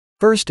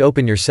First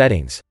open your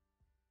settings.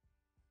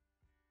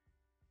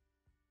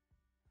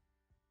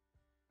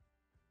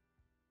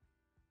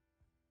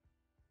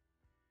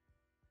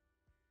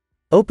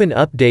 Open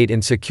Update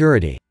and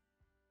Security.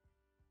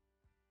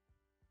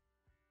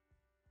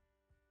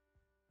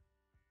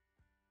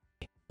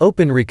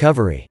 Open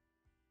Recovery.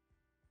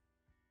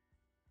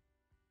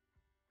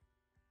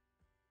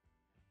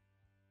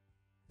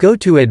 Go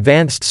to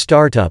Advanced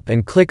Startup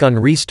and click on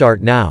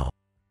Restart Now.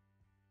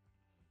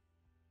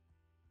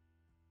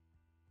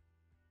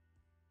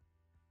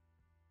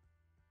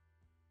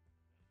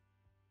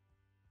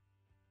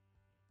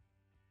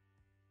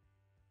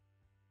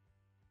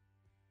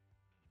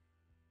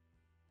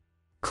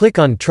 Click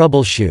on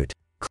Troubleshoot.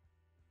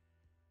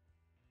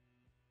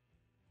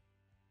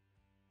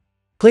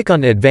 Click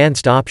on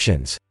Advanced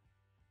Options.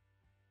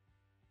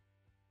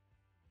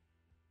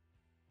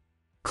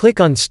 Click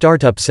on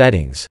Startup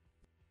Settings.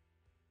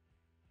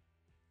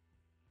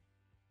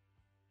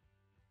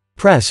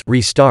 Press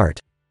Restart.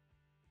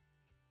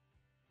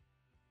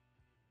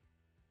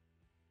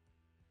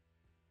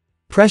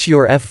 Press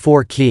your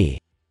F4 key.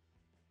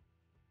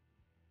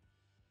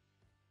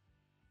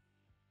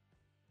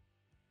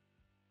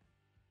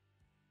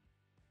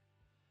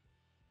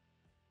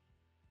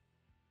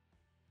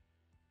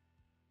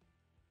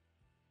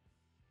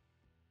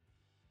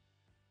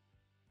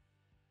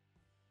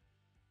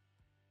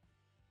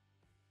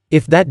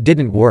 If that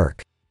didn't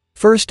work,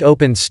 first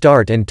open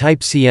Start and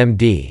type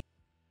CMD.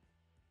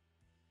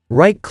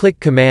 Right-click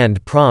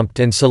Command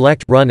Prompt and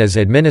select Run as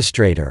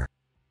Administrator.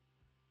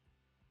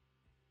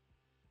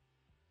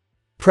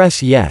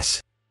 Press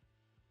Yes.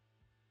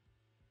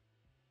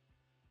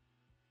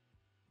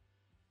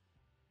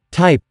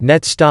 Type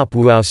netstop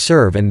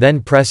wowserve and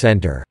then press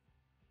Enter.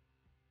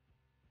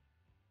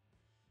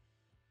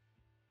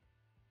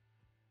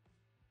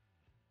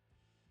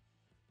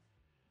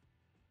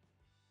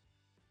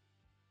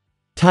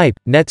 Type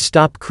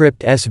netstop crypt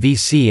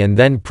svc and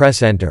then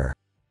press Enter.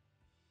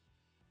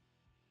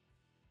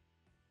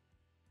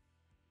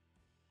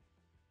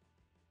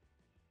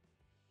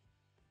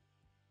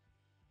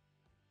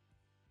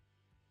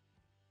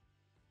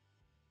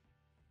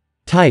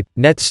 Type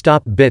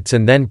netstop bits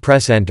and then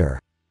press Enter.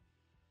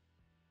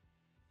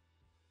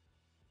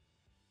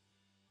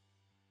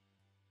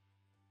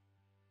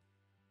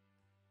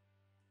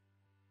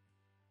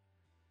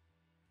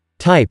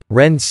 Type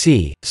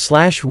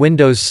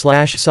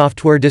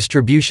renc/windows/software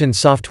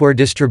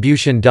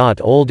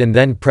distribution.old and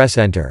then press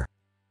Enter.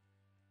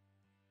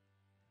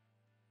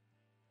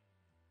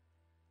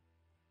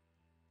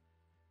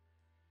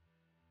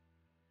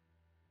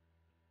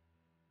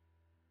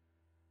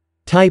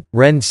 Type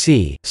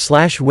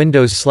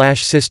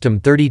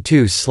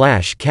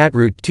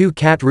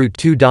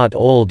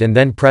renc/windows/system32/catroot2catroot2.old and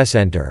then press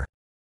Enter.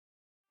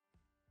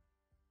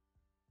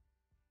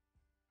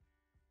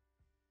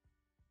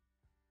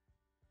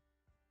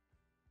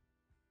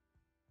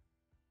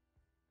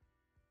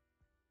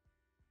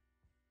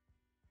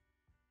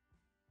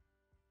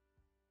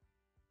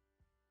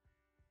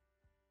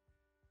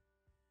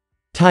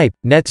 Type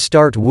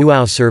netstart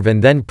wowserve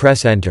and then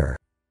press Enter.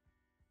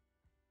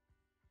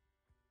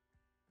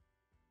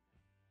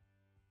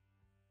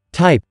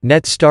 Type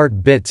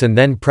netstart bits and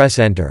then press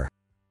Enter.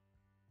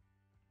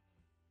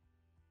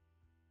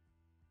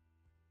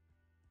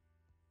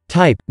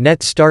 Type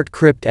netstart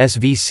crypt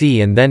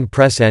svc and then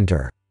press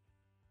Enter.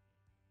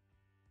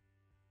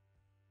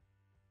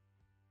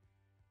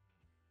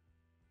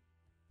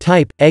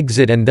 Type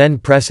exit and then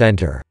press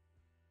Enter.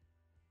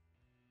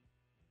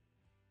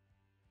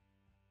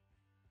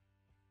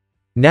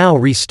 Now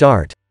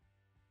restart.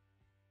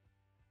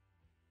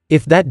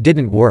 If that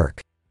didn't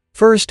work,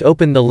 first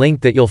open the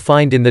link that you'll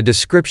find in the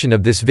description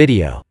of this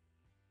video.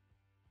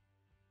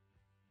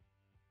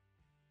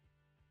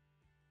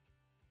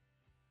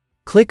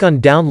 Click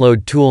on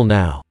Download Tool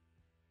now.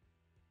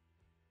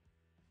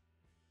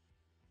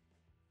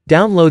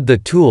 Download the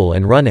tool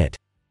and run it.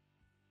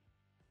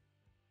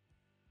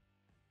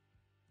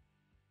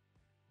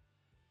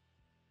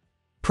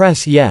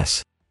 Press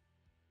Yes.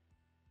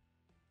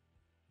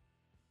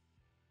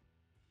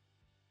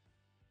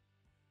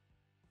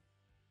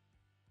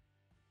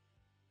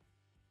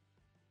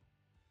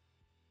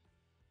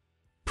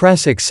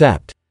 Press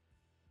Accept.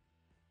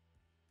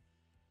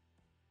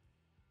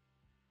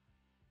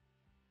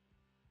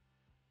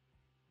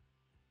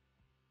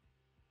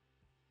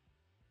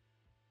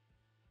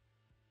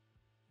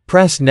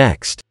 Press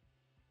Next.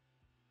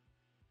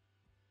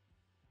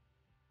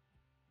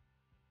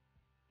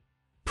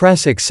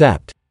 Press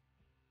Accept.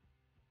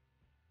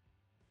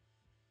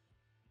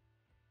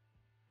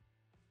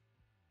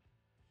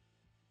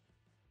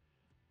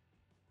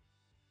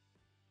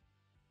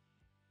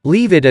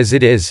 Leave it as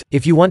it is,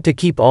 if you want to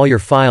keep all your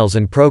files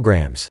and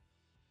programs.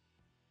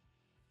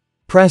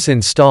 Press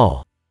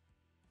Install.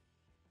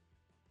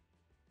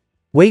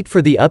 Wait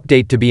for the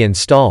update to be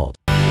installed.